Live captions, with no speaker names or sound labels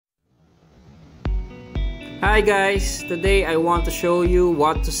Hi guys, today I want to show you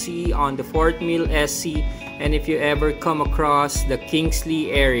what to see on the Fort Mill SC, and if you ever come across the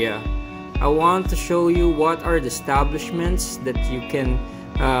Kingsley area. I want to show you what are the establishments that you can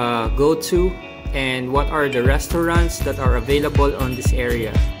go to and what are the restaurants that are available on this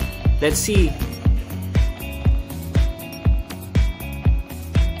area. Let's see.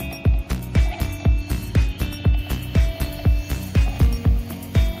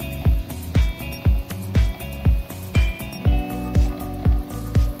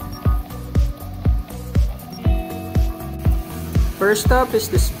 First up is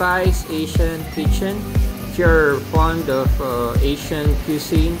the Spice Asian Kitchen. If you're fond of Asian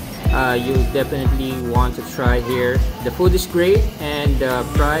cuisine, you'll definitely want to try here. The food is great and the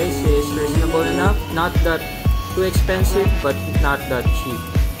price is reasonable enough. Not that too expensive, but not that cheap.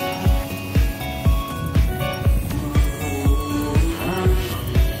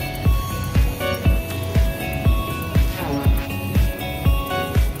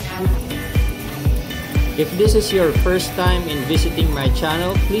 If this is your first time in visiting my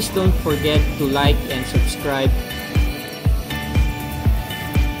channel, please don't forget to like and subscribe.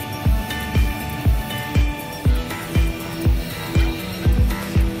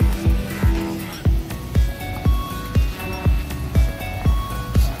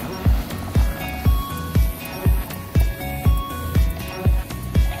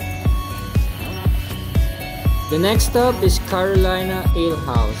 The next stop is Carolina Ale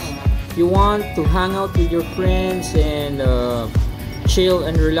House. If you want to hang out with your friends and chill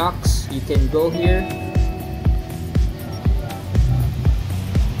and relax, you can go here.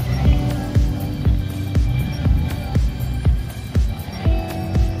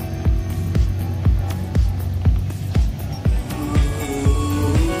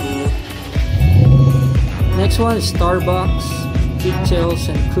 Next one is Starbucks, Pigtails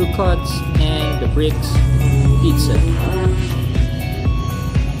and Crew Cuts, and the Bricks Pizza.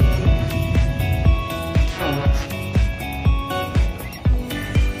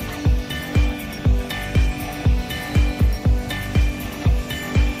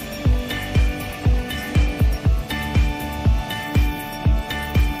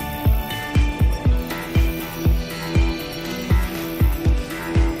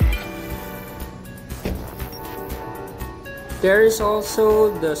 There is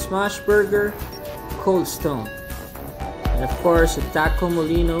also the Smash Burger, Cold Stone, and of course the Taco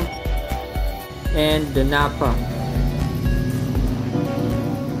Molino and the NAPA.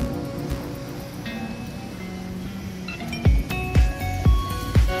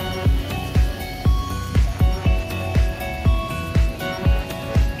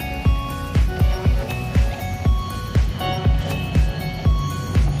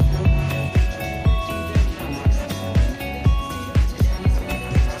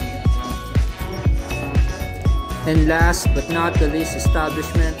 And last but not the least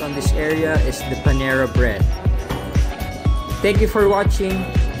establishment on this area is the Panera Bread. Thank you for watching.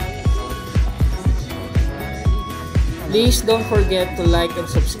 Please don't forget to like and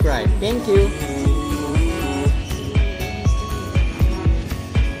subscribe. Thank you.